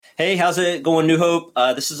Hey, how's it going, New Hope?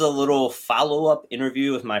 This is a little follow-up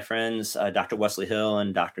interview with my friends, Dr. Wesley Hill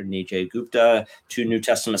and Dr. Nijay Gupta, two New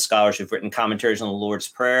Testament scholars who've written commentaries on the Lord's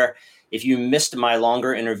Prayer. If you missed my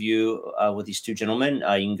longer interview with these two gentlemen, you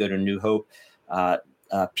can go to New Hope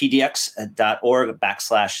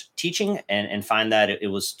pdx.org/teaching and find that.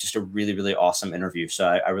 It was just a really, really awesome interview. So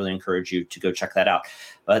I really encourage you to go check that out.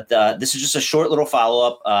 But this is just a short little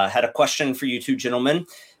follow-up. Had a question for you two gentlemen.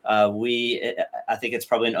 I think it's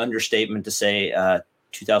probably an understatement to say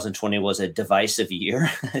 2020 was a divisive year.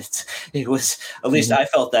 It was, at least I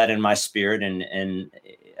felt that in my spirit, and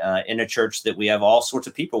in a church that we have all sorts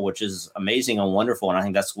of people, which is amazing and wonderful. And I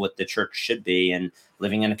think that's what the church should be, and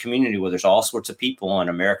living in a community where there's all sorts of people, and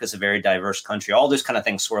America's a very diverse country, all those kind of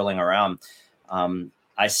things swirling around.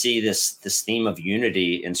 I see this theme of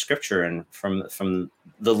unity in Scripture and from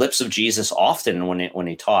the lips of Jesus often when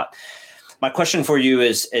he taught. My question for you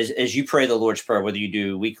is, as you pray the Lord's Prayer, whether you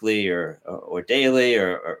do weekly or daily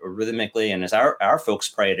or rhythmically, and as our folks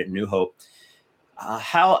pray it at New Hope,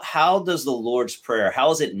 how does the Lord's Prayer, how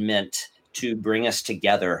is it meant to bring us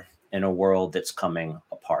together in a world that's coming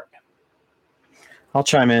apart? I'll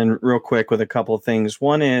chime in real quick with a couple of things.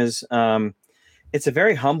 One is it's a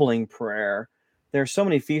very humbling prayer. There are so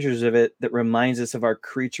many features of it that reminds us of our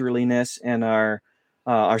creatureliness and our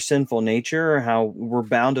sinful nature, how we're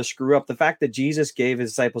bound to screw up. The fact that Jesus gave his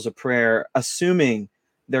disciples a prayer, assuming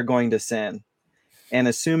they're going to sin and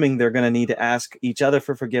assuming they're going to need to ask each other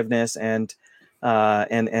for forgiveness and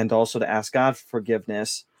also to ask God for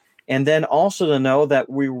forgiveness. And then also to know that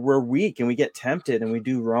we're weak and we get tempted and we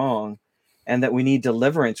do wrong, and that we need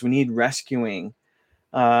deliverance, we need rescuing.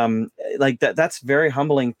 Like that's a very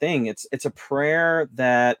humbling thing. It's a prayer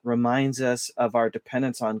that reminds us of our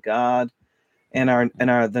dependence on God and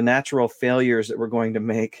the natural failures that we're going to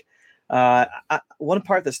make. One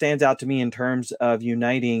part that stands out to me in terms of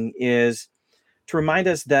uniting is to remind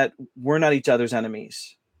us that we're not each other's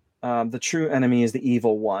enemies. The true enemy is the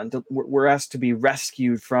evil one. We're asked to be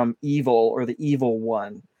rescued from evil or the evil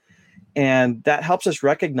one. And that helps us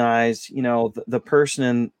recognize, the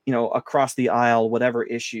person, across the aisle, whatever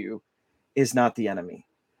issue, is not the enemy.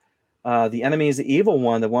 The enemy is the evil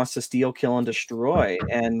one that wants to steal, kill, and destroy.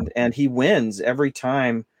 And he wins every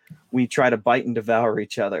time we try to bite and devour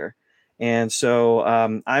each other. And so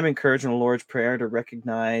I'm encouraging the Lord's Prayer to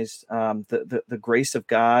recognize the grace of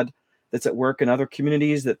God that's at work in other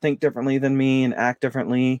communities that think differently than me and act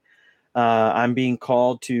differently. I'm being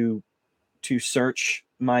called to search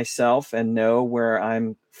myself and know where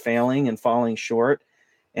I'm failing and falling short,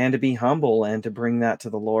 and to be humble and to bring that to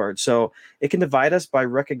the Lord. So it can divide us by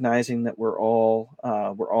recognizing that we're all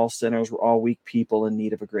sinners, we're all weak people in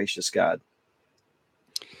need of a gracious God.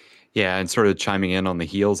 Yeah, and sort of chiming in on the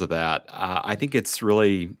heels of that, I think it's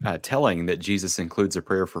really telling that Jesus includes a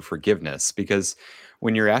prayer for forgiveness, because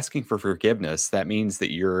when you're asking for forgiveness, that means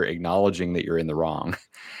that you're acknowledging that you're in the wrong.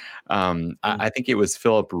 I think it was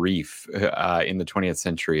Philip Rieff in the 20th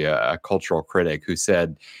century, a cultural critic, who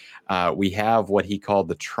said, we have what he called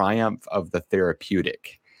the triumph of the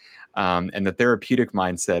therapeutic. And the therapeutic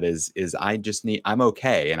mindset is I'm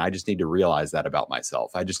okay. And I just need to realize that about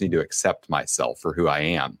myself. I just need to accept myself for who I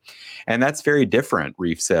am. And that's very different,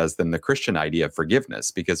 Rieff says, than the Christian idea of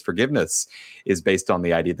forgiveness, because forgiveness is based on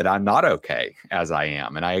the idea that I'm not okay as I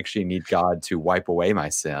am. And I actually need God to wipe away my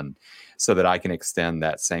sin so that I can extend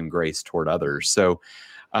that same grace toward others. So,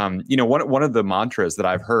 one of the mantras that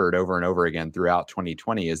I've heard over and over again throughout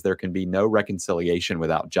 2020 is there can be no reconciliation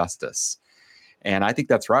without justice. And I think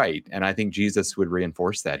that's right. And I think Jesus would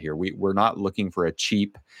reinforce that here. We're not looking for a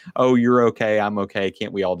cheap, oh, you're okay, I'm okay,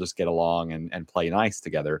 can't we all just get along and play nice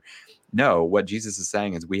together? No, what Jesus is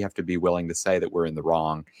saying is we have to be willing to say that we're in the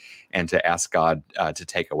wrong and to ask God to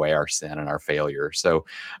take away our sin and our failure. So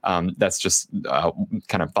that's just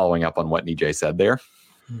kind of following up on what Nijay said there.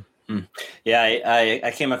 Yeah,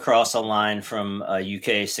 I came across a line from a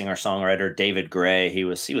UK singer-songwriter, David Gray. He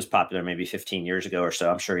was popular maybe 15 years ago or so.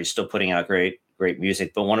 I'm sure he's still putting out great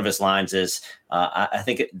music. But one of his lines is, I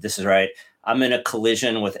think this is right, I'm in a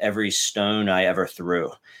collision with every stone I ever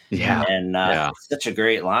threw. Yeah. And It's such a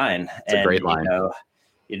great line. It's a great line.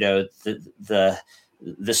 The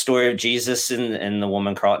story of Jesus and the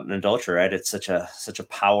woman caught in adultery, right? It's such a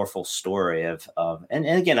powerful story of and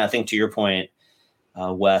again, I think to your point,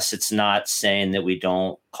 Wes, it's not saying that we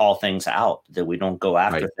don't call things out, that we don't go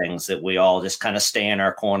after things, that we all just kind of stay in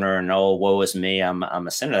our corner and, oh, woe is me, I'm a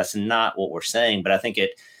sinner. That's not what we're saying. But I think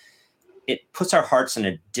it puts our hearts in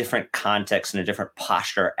a different context and a different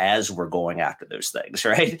posture as we're going after those things,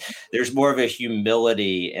 right? There's more of a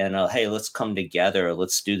humility and hey, let's come together.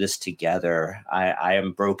 Let's do this together. I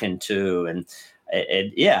am broken too. And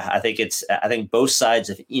I think both sides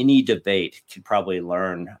of any debate could probably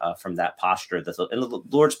learn from that posture. And the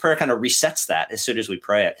Lord's Prayer kind of resets that as soon as we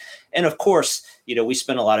pray it. And of course, we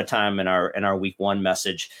spent a lot of time in our week one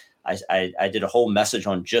message. I did a whole message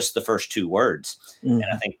on just the first two words. Mm-hmm. And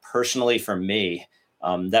I think personally for me,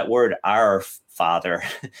 that word, our Father,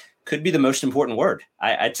 could be the most important word.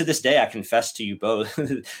 I to this day, I confess to you both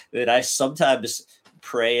that I sometimes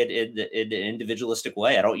pray it in an individualistic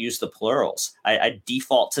way. I don't use the plurals. I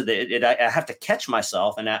default to I have to catch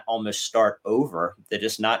myself and I almost start over that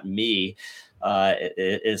it's not me.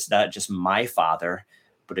 It's not just my Father,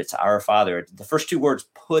 but it's our Father. The first two words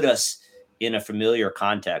put us in a familiar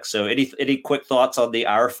context. So any quick thoughts on the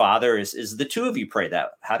Our Father? Is the two of you pray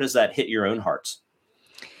that? How does that hit your own hearts?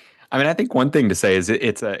 I mean, I think one thing to say is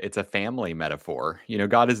it's a family metaphor.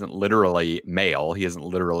 God isn't literally male. He isn't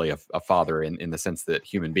literally a father in the sense that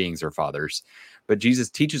human beings are fathers. But Jesus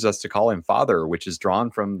teaches us to call him Father, which is drawn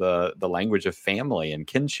from the language of family and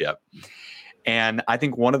kinship. And I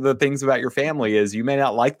think one of the things about your family is you may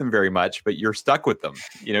not like them very much, but you're stuck with them.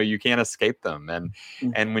 You can't escape them.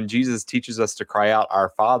 And when Jesus teaches us to cry out,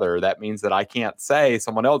 Our Father, that means that I can't say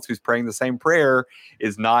someone else who's praying the same prayer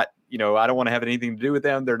is not, I don't want to have anything to do with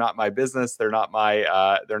them. They're not my business. They're not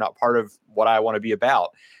they're not part of what I want to be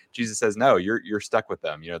about. Jesus says, no, you're stuck with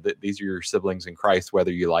them. These are your siblings in Christ,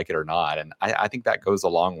 whether you like it or not. And I think that goes a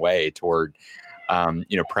long way toward,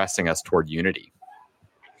 pressing us toward unity.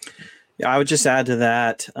 Yeah, I would just add to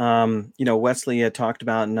that. Wesley had talked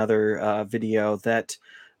about in another video that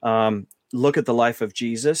look at the life of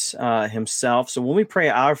Jesus himself. So when we pray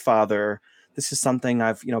Our Father, this is something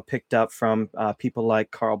I've picked up from people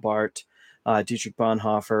like Karl Barth, Dietrich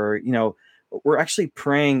Bonhoeffer. We're actually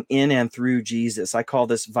praying in and through Jesus. I call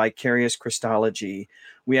this vicarious Christology.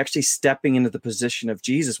 We actually stepping into the position of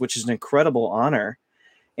Jesus, which is an incredible honor.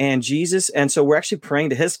 And so we're actually praying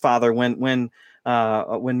to his Father when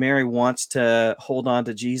Mary wants to hold on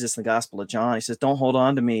to Jesus in the Gospel of John. He says, don't hold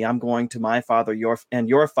on to me. I'm going to my Father, your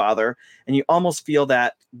Father. And you almost feel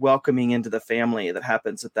that welcoming into the family that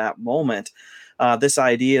happens at that moment. This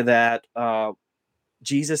idea that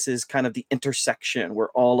Jesus is kind of the intersection where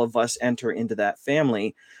all of us enter into that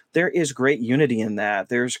family. There is great unity in that.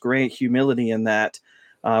 There's great humility in that.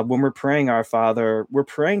 When we're praying Our Father, we're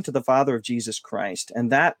praying to the Father of Jesus Christ.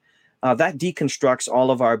 And that deconstructs all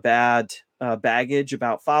of our bad baggage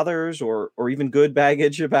about fathers or even good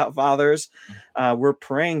baggage about fathers. We're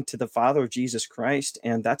praying to the Father of Jesus Christ,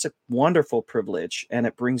 and that's a wonderful privilege, and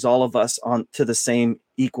it brings all of us on to the same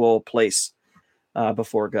equal place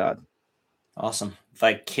before God. Awesome.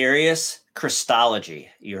 Vicarious Christology.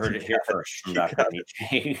 You heard it here first from Dr.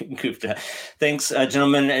 Nijay Gupta. Thanks,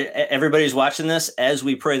 gentlemen. Everybody's watching this. As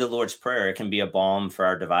we pray the Lord's Prayer, it can be a balm for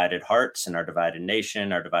our divided hearts and our divided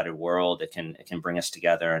nation, our divided world. It can bring us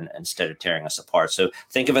together instead of tearing us apart. So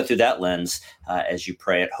think of it through that lens as you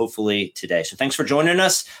pray it, hopefully today. So thanks for joining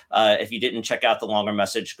us. If you didn't check out the longer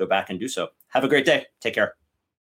message, go back and do so. Have a great day. Take care.